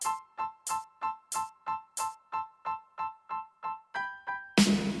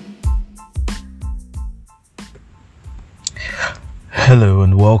Hello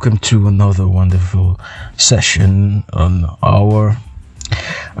and welcome to another wonderful session on our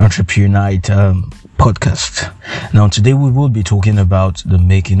Entrepreneur podcast. Now today we will be talking about the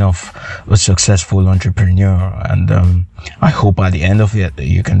making of a successful entrepreneur, and I hope at the end of it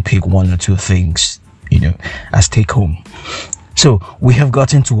you can pick one or two things, as take home. So we have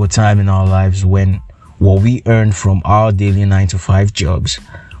gotten to a time in our lives when what we earn from our daily 9-to-5 jobs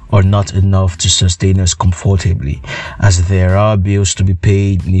are not enough to sustain us comfortably, as there are bills to be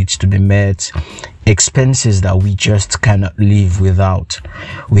paid, needs to be met, expenses that we just cannot live without.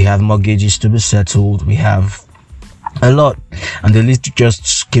 We have mortgages to be settled, we have a lot, and the list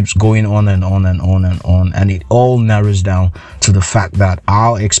just keeps going on and on and on and on, and it all narrows down to the fact that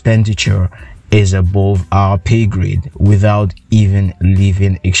our expenditure is above our pay grade without even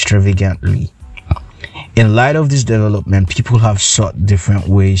living extravagantly. In light of this development, people have sought different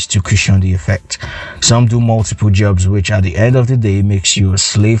ways to cushion the effect. Some do multiple jobs, which at the end of the day makes you a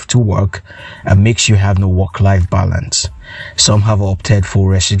slave to work and makes you have no work-life balance. Some have opted for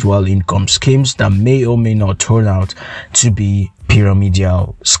residual income schemes that may or may not turn out to be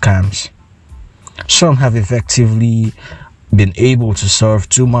pyramidal scams. Some have effectively been able to serve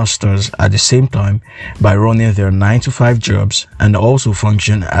two masters at the same time by running their 9-to-5 jobs and also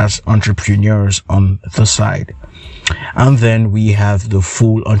function as entrepreneurs on the side. And then we have the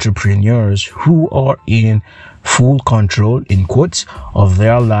full entrepreneurs who are in full control, in quotes, of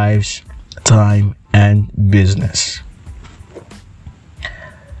their lives, time, and business.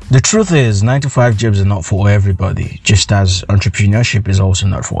 The truth is, 9-to-5 jobs are not for everybody, just as entrepreneurship is also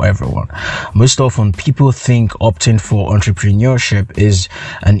not for everyone. Most often, people think opting for entrepreneurship is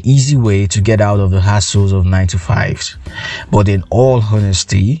an easy way to get out of the hassles of 9-to-5s. But in all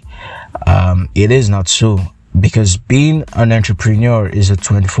honesty, it is not so, because being an entrepreneur is a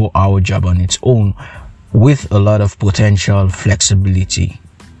 24-hour job on its own with a lot of potential flexibility.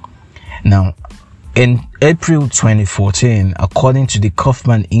 Now, in April 2014, according to the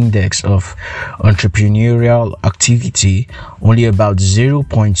Kaufman Index of Entrepreneurial Activity, only about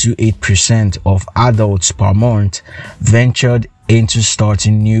 0.28% of adults per month ventured into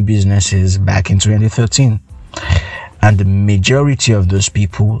starting new businesses back in 2013. And the majority of those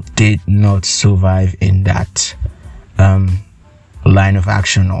people did not survive in that line of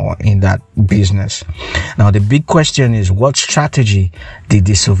action or in that business. Now, the big question is, what strategy did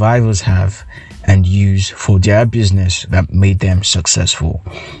the survivors have and use for their business that made them successful?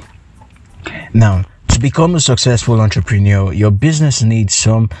 Now, to become a successful entrepreneur, your business needs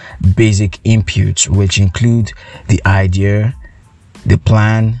some basic inputs, which include the idea, the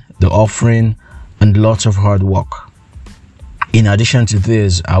plan, the offering, and lots of hard work. In addition to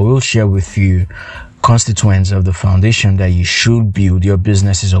this, I will share with you constituents of the foundation that you should build your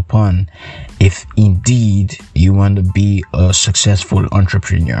businesses upon if indeed you want to be a successful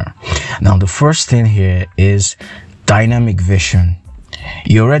entrepreneur. Now, the first thing here is dynamic vision.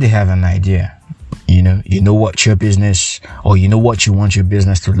 You already have an idea. You know what your business, or you know what you want your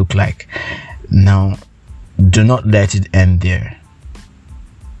business to look like. Now, do not let it end there.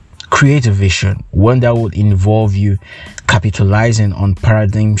 Create a vision, one that would involve you capitalizing on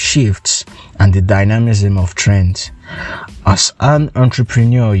paradigm shifts and the dynamism of trends. As an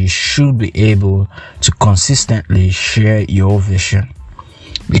entrepreneur, you should be able to consistently share your vision,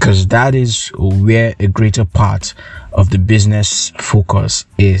 because that is where a greater part of the business focus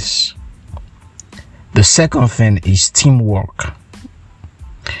is. The second thing is teamwork.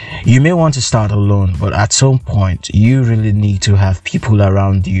 You may want to start alone, but at some point, you really need to have people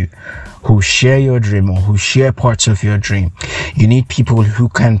around you who share your dream or who share parts of your dream. You need people who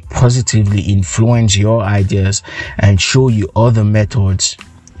can positively influence your ideas and show you other methods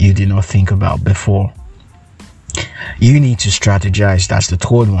you did not think about before. You need to strategize. That's the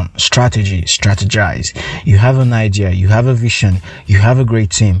third one. Strategize. You have an idea, you have a vision, you have a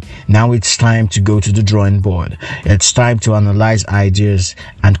great team. Now it's time to go to the drawing board. It's time to analyze ideas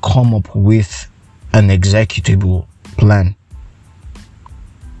and come up with an executable plan.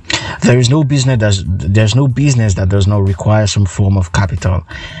 There's no business that does not require some form of capital.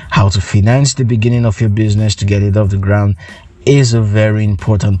 How to finance the beginning of your business to get it off the ground is a very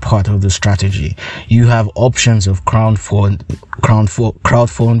important part of the strategy. You have options of crowdfunding,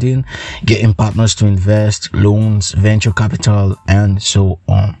 getting partners to invest, loans, venture capital, and so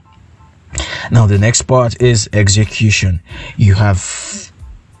on. Now, the next part is execution. You have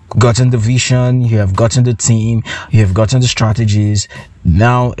gotten the vision, you have gotten the team, you have gotten the strategies.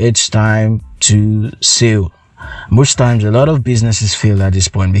 Now it's time to sail. Most times, a lot of businesses fail at this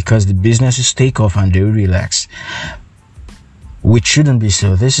point because the businesses take off and they relax, which shouldn't be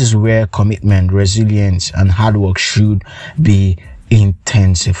so. This is where commitment, resilience, and hard work should be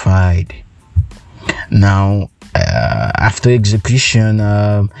intensified. Now, after execution,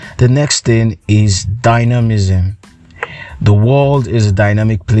 the next thing is dynamism. The world is a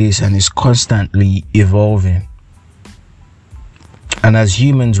dynamic place and is constantly evolving. And as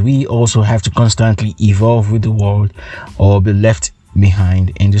humans, we also have to constantly evolve with the world or be left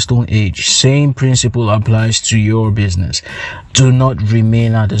behind in the Stone Age. Same principle applies to your business. Do not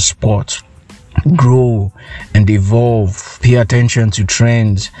remain at the spot. Grow and evolve. Pay attention to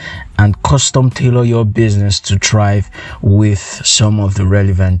trends and custom tailor your business to thrive with some of the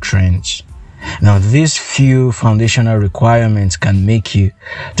relevant trends. Now, these few foundational requirements can make you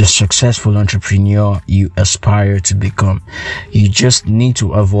the successful entrepreneur you aspire to become. You just need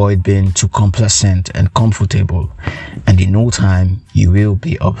to avoid being too complacent and comfortable, and in no time, you will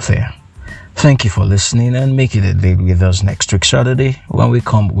be up there. Thank you for listening, and make it a day with us next week Saturday when we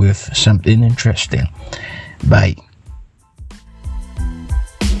come with something interesting. Bye.